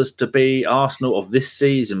what was to be Arsenal of this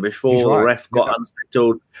season before the ref got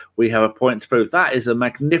unsettled. We have a point to prove. That is a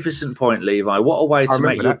magnificent point, Levi. What a way to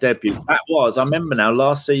make your debut. That was, I remember now,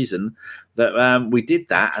 last season that we did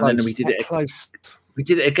that, and then we did it. We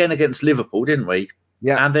did it again against Liverpool, didn't we?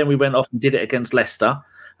 Yeah. And then we went off and did it against Leicester. And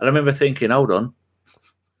I remember thinking, hold on,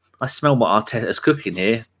 I smell what Arteta's cooking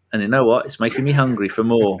here. And you know what? It's making me hungry for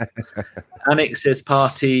more. Anik says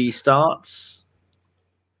party starts.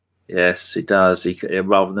 Yes, it does.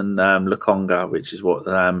 Rather than Lokonga, which is what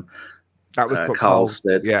that was Carl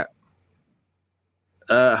said. Yeah.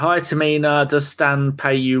 Hi, Tamina. Does Stan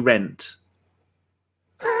pay you rent?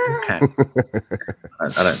 Okay. I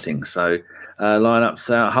don't think so.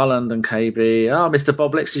 Lineups out. Haaland and KB. Oh, Mr.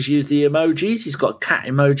 Boblex has used the emojis. He's got cat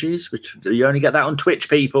emojis, which you only get that on Twitch,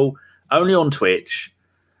 people. Only on Twitch.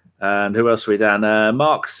 And who else are we down?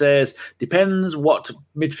 Mark says, depends what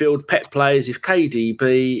midfield Pep plays. If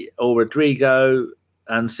KDB or Rodrigo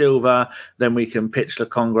and Silva, then we can pitch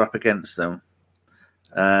Lokonga up against them.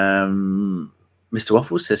 Mr.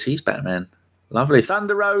 Waffles says he's Batman. Lovely.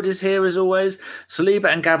 Thunder Road is here as always.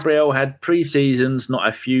 Saliba and Gabriel had pre-seasons, not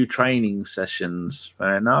a few training sessions.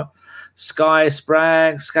 Fair enough. Spray.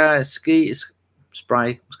 I was going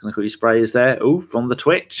to call you Spray is there. Oof, on the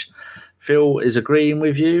Twitch. Phil is agreeing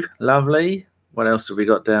with you. Lovely. What else have we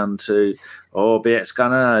got down to? BX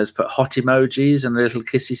Gunner has put hot emojis and a little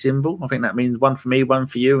kissy symbol. I think that means one for me, one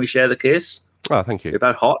for you. We share the kiss. Oh, thank you. We're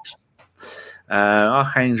both hot.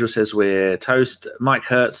 Archangel says we're toast. Mike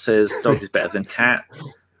Hertz says dog is better than cat.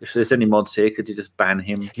 If there's any mods here, could you just ban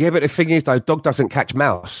him? Yeah, but the thing is, though, dog doesn't catch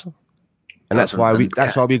mouse. And that's why we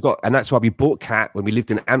bought cat when we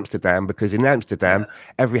lived in Amsterdam, because in Amsterdam,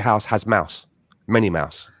 every house has mouse. Many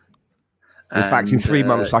mouse. In fact, in 3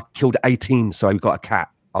 months, I killed 18, so I got a cat.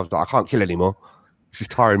 I was like, I can't kill anymore. This is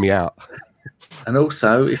tiring me out. And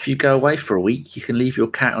also, if you go away for a week, you can leave your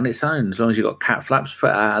cat on its own. As long as you've got cat flaps, put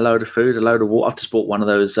a load of food, a load of water. I've just bought one of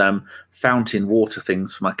those fountain water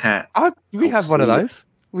things for my cat. We have one of those.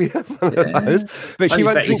 We have one of those. But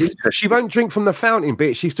she won't drink from the fountain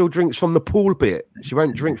bit. She still drinks from the pool bit. She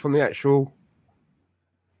won't drink from the actual,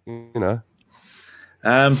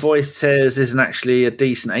 Boyce says isn't actually a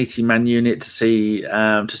decent 80-man unit to see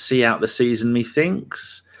out the season,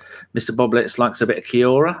 methinks. Mr. Boblets likes a bit of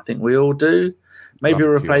Kiora. I think we all do. Maybe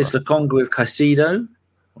we'll replace Lokonga with Caicedo.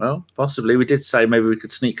 Well, possibly. We did say maybe we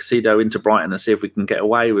could sneak Caicedo into Brighton and see if we can get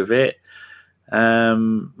away with it.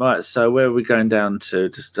 Right, so where are we going down to?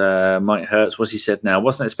 Just Mike Hertz, what's he said now?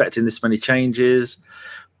 Wasn't expecting this many changes.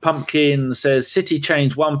 Pumpkin says City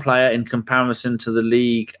changed one player in comparison to the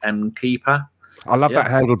league and keeper. I love that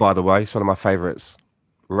handle, by the way. It's one of my favourites.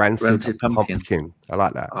 Rancid pumpkin. I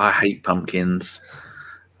like that. I hate pumpkins.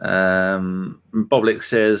 Boblik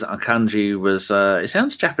says Akanji was... it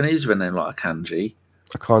sounds Japanese with a name like Akanji.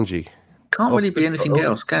 Akanji. Can't really be anything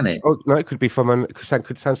else, can it? Oh, no, it could be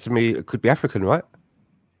sounds to me, it could be African, right?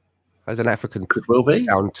 There's an African could well be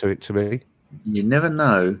sound to it to me. You never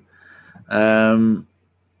know.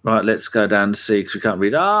 Right, let's go down to see, because we can't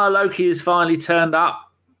read. Loki has finally turned up.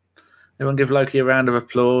 Everyone give Loki a round of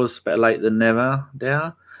applause. Better late than never.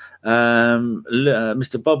 There.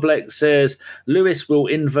 Mr. Boblek says Lewis will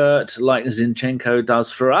invert like Zinchenko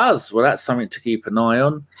does for us. Well, that's something to keep an eye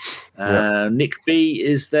on. Nick B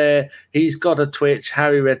is there. He's got a Twitch.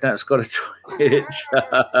 Harry Redknapp's got a Twitch.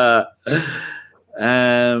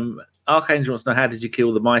 Archangel wants to know, how did you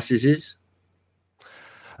kill the mices?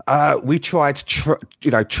 We tried,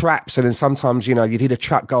 traps, and then sometimes, you'd hit a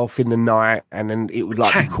trap golf in the night, and then it would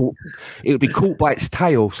be caught by its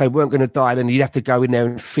tail, so it weren't going to die. Then you'd have to go in there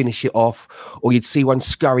and finish it off, or you'd see one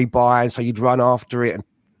scurry by, and so you'd run after it and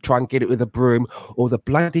try and get it with a broom, or the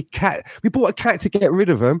bloody cat. We bought a cat to get rid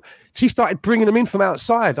of them. She started bringing them in from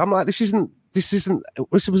outside. I'm like, this wasn't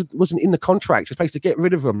in the contract. You're supposed to get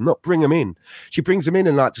rid of them, not bring them in. She brings them in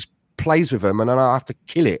and just plays with them, and then I have to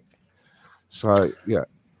kill it. So yeah.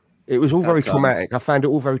 It was all very traumatic. I found it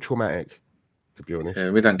all very traumatic, to be honest.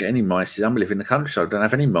 Yeah, we don't get any mices. I'm living in the countryside. I don't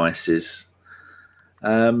have any mices.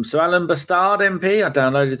 So Alan Bastard, MP, I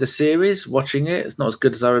downloaded the series, watching it. It's not as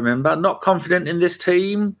good as I remember. Not confident in this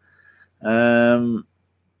team.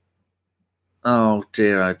 Oh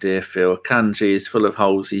dear, Phil. Kanji is full of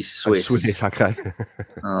holes. He's Swiss. Okay.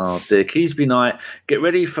 Oh dear. Keysby Knight, get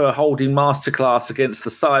ready for a holding masterclass against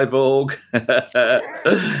the Cyborg.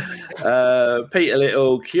 Peter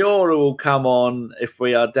Little, Kiora will come on if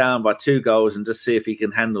we are down by 2 goals and just see if he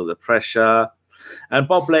can handle the pressure. And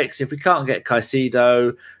Bob Lex, if we can't get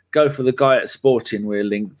Caicedo, go for the guy at Sporting we're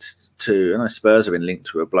linked to. I know Spurs have been linked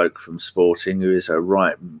to a bloke from Sporting who is a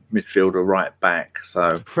right midfielder, right back.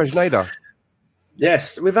 So Fresneda.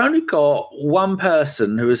 Yes, we've only got one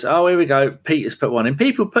person who is... Oh, here we go. Peter's put one in.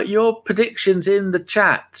 People, put your predictions in the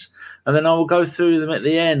chat, and then I will go through them at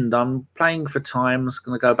the end. I'm playing for time. I'm just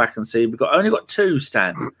going to go back and see. We've only got 2,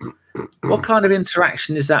 Stan. What kind of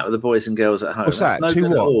interaction is that with the boys and girls at home? What's that? No 2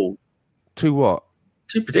 good what? At all. 2 what?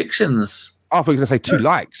 2 predictions. Oh, I thought you were going to say 2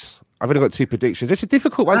 likes. I've only got 2 predictions. It's a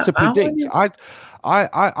difficult one to predict.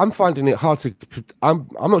 I'm finding it hard to... I'm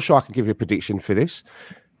not sure I can give you a prediction for this.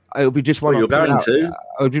 It'll be just one. You're going to.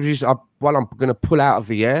 It'll be just one I'm going to pull out of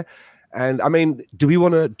the air. And I mean, do we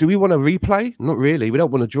want to replay? Not really. We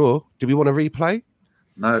don't want to draw. Do we want to replay?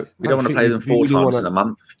 No, we don't want to play them 4 times in a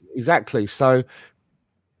month. Exactly. So,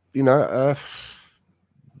 I'll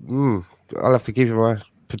have to give you my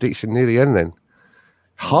prediction near the end then.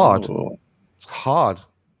 Hard. Oh. It's hard.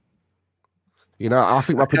 You know, I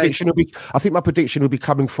think my prediction will be. I think my prediction will be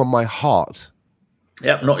coming from my heart.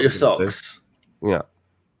 Yep, not your socks. Yeah.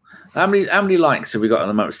 How many likes have we got at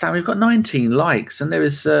the moment? Stan, we've got 19 likes, and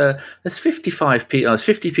there's 55 people. There's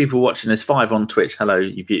 50 people watching. There's 5 on Twitch. Hello,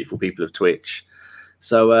 you beautiful people of Twitch.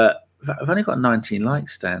 So I've only got 19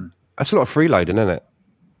 likes, Stan. That's a lot of freeloading, isn't it?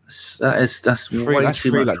 That's way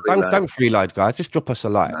too much. Don't freeload, guys. Just drop us a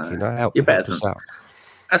like. You know, help us out.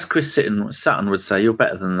 As Chris Sutton would say, you're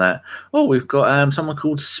better than that. Oh, we've got someone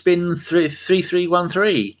called Spin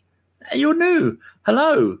 3313. Hey, you're new.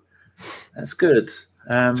 Hello. That's good.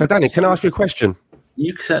 So, Danny, can I ask you a question?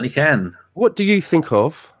 You certainly can. What do you think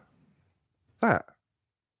of that?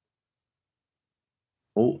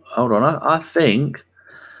 Oh, hold on. I think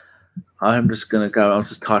I'm just going to go. I'll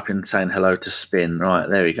just type in saying hello to Spin. Right,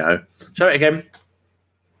 there we go. Show it again.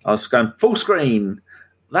 I was going full screen.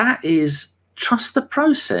 That is Trust the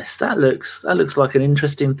Process. That looks like an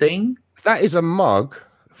interesting thing. That is a mug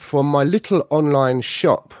from my little online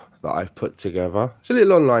shop that I've put together. It's a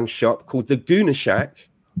little online shop called the Gooner Shack,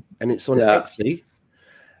 and it's on Etsy.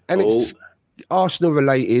 And it's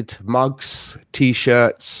Arsenal-related mugs,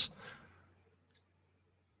 T-shirts,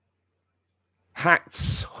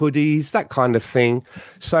 hats, hoodies, that kind of thing.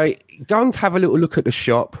 So go and have a little look at the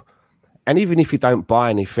shop, and even if you don't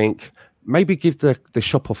buy anything, maybe give the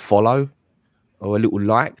shop a follow or a little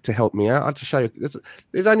like to help me out. I'll just show you.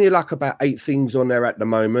 There's only like about 8 things on there at the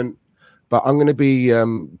moment, but I'm going to be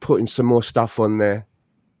putting some more stuff on there.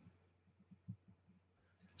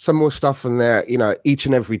 Some more stuff on there, you know, each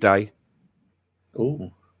and every day.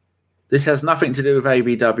 Oh, this has nothing to do with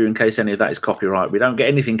ABW in case any of that is copyright. We don't get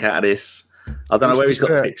anything out of this. I don't know where he's got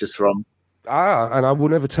the pictures from. And I will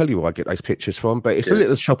never tell you where I get those pictures from, but it's a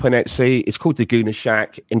little shop on Etsy. It's called the Gooner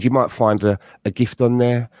Shack, and you might find a gift on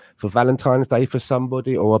there for Valentine's Day for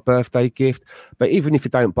somebody or a birthday gift. But even if you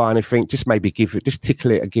don't buy anything, just maybe just tickle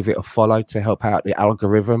it and give it a follow to help out the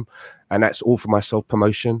algorithm. And that's all for my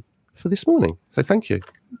self-promotion for this morning. So thank you.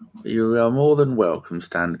 You are more than welcome,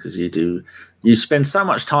 Stan, because you spend so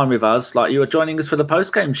much time with us. Like you are joining us for the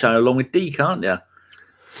post-game show along with Deke, aren't you?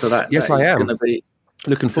 So I am going to be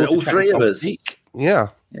looking forward to all 3 of us. Yeah.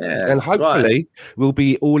 And hopefully we'll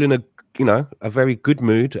be all in a very good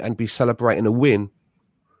mood and be celebrating a win.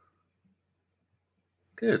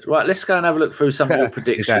 Good. Right, let's go and have a look through some more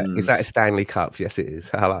predictions. Is that a Stanley Cup? Yes, it is.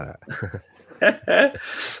 I like that.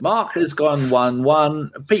 Mark has gone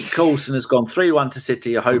 1-1. Pete Coulson has gone 3-1 to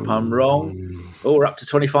City. I hope I'm wrong. Oh, we're up to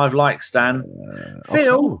 25 likes, Stan.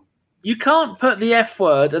 Phil, you can't put the F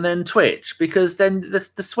word and then Twitch because then the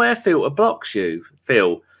swear filter blocks you,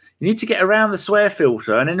 Phil. You need to get around the swear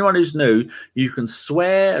filter. And anyone who's new, you can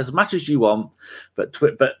swear as much as you want, but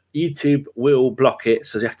YouTube will block it.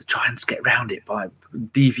 So you have to try and get around it by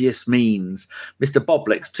devious means. Mr.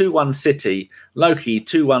 Boblex, 2-1 City. Loki,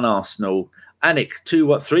 2-1 Arsenal. Anik,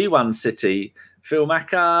 3-1 City. Phil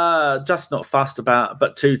Macker, just not fussed about,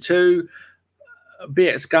 but 2-2.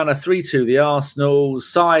 BX Gunner 3-2 the Arsenal.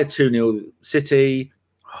 Sai 2-0 City.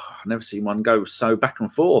 I've never seen one go so back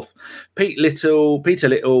and forth. Peter Little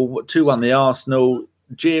 2-1 the Arsenal.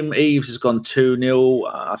 Jim Eves has gone 2-0.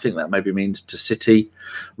 I think that maybe means to City.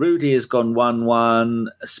 Rudy has gone 1-1.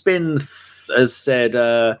 Spin has said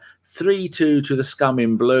 3-2 to the Scum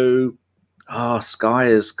in Blue. Sky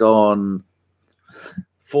has gone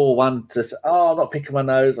 4-1 to... not picking my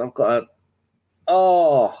nose. I've got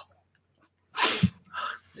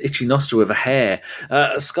itchy nostril with a hair.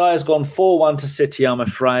 Sky has gone 4-1 to City, I'm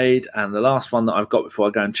afraid. And the last one that I've got before I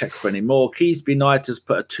go and check for any more, Keysby Knight has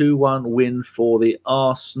put a 2-1 win for the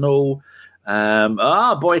Arsenal.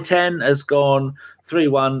 Boy 10 has gone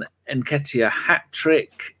 3-1 Nketiah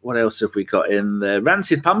hat-trick. What else have we got in there?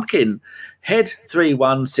 Rancid Pumpkin, Head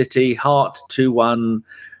 3-1 City, Heart 2-1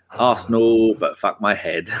 Arsenal, but fuck my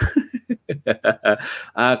head.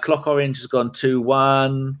 Clock Orange has gone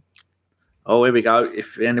 2-1. Oh, here we go.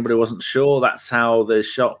 If anybody wasn't sure, that's how the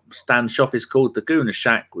stand shop is called, the Gooner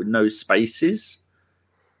Shack, with no spaces.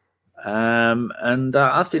 And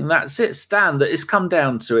I think that's it, Stan. That it's come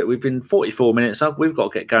down to it. We've been 44 minutes up. We've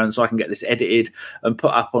got to get going so I can get this edited and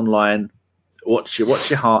put up online. What's your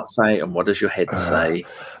heart say, and what does your head say?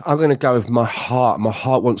 I'm going to go with my heart. My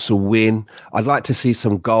heart wants to win. I'd like to see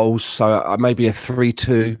some goals, so maybe a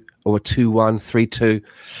 3-2 or a 2-1, 3-2.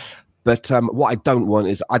 But what I don't want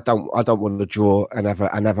is I don't want to draw and have a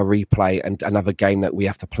replay and another game that we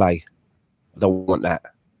have to play. I don't want that,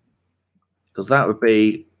 because that would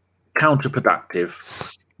be counterproductive.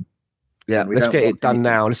 Yeah, let's get it done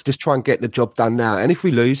now. Let's just try and get the job done now. And if we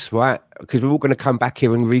lose, right, because we're all going to come back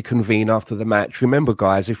here and reconvene after the match. Remember,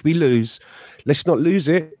 guys, if we lose, let's not lose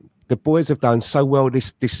it the boys have done so well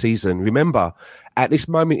this season. Remember, at this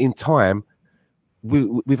moment in time,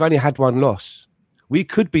 we've only had one loss. We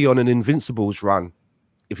could be on an Invincibles run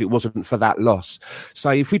if it wasn't for that loss. So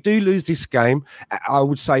if we do lose this game, I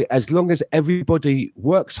would say as long as everybody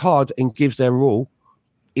works hard and gives their all,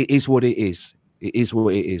 it is what it is. It is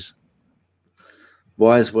what it is.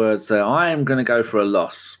 Wise words there. I am going to go for a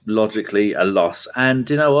loss. Logically, a loss. And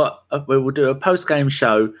you know what? We will do a post-game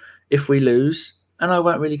show if we lose, and I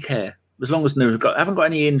won't really care. As long as we haven't got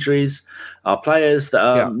any injuries, our players that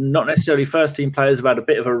are not necessarily first-team players have had a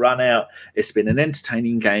bit of a run out. It's been an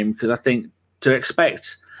entertaining game because I think to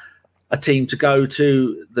expect a team to go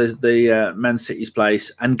to the Man City's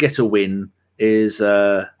place and get a win is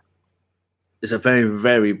a very,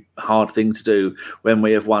 very hard thing to do when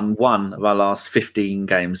we have won one of our last 15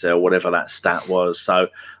 games there, or whatever that stat was. So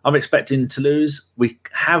I'm expecting to lose. We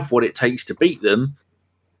have what it takes to beat them,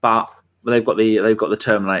 but they've got the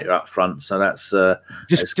Terminator up front. So that's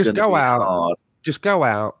just go out. Hard. Just go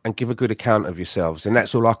out and give a good account of yourselves, and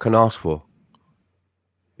that's all I can ask for.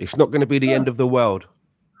 It's not going to be the end of the world.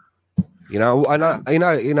 You know, I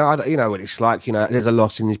know what it's like. You know, there's a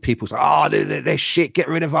loss in these people say, "Oh, they're shit. Get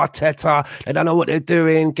rid of Arteta. They don't know what they're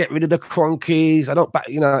doing. Get rid of the Cronkies." I don't,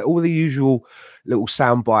 you know, all the usual little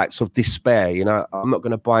sound bites of despair. You know, I'm not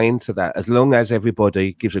going to buy into that as long as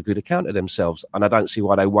everybody gives a good account of themselves, and I don't see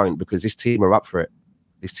why they won't because this team are up for it.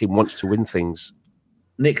 This team wants to win things.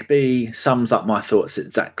 Nick B sums up my thoughts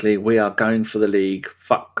exactly. We are going for the league.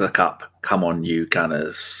 Fuck the cup. Come on, you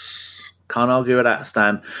Gunners. Can't argue with that,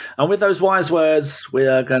 Stan. And with those wise words, we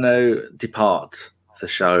are going to depart the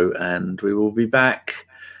show and we will be back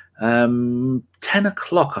 10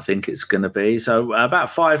 o'clock, I think it's going to be. So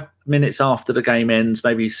about 5 minutes after the game ends,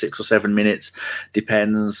 maybe 6 or 7 minutes,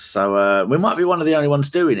 depends. So we might be one of the only ones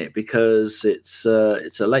doing it because it's a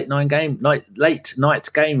late night game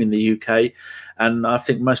in the UK. And I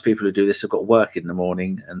think most people who do this have got work in the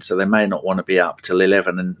morning. And so they may not want to be up till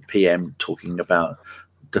 11 p.m. talking about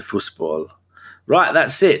the football. Right,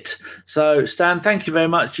 that's it. So, Stan, thank you very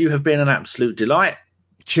much. You have been an absolute delight.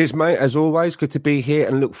 Cheers, mate. As always, good to be here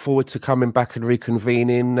and look forward to coming back and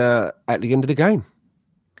reconvening at the end of the game.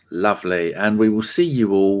 Lovely. And we will see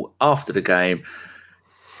you all after the game.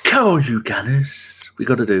 Come on, you Gunners. We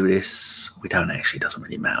got to do this. We don't actually. It doesn't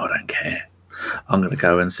really matter. I don't care. I'm going to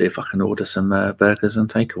go and see if I can order some burgers and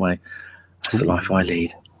takeaway. That's the life I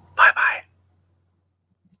lead. Bye-bye.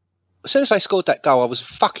 As soon as I scored that goal, I was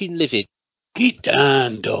fucking livid. Get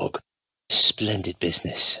down, dog. Splendid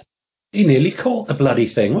business. He nearly caught the bloody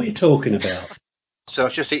thing. What are you talking about? So I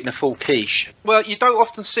was just eating a full quiche. Well, you don't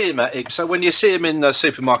often see them at it. So when you see them in the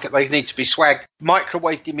supermarket, they need to be swagged,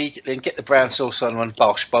 microwaved immediately and get the brown sauce on and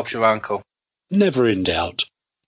bosh, Bob's your uncle. Never in doubt.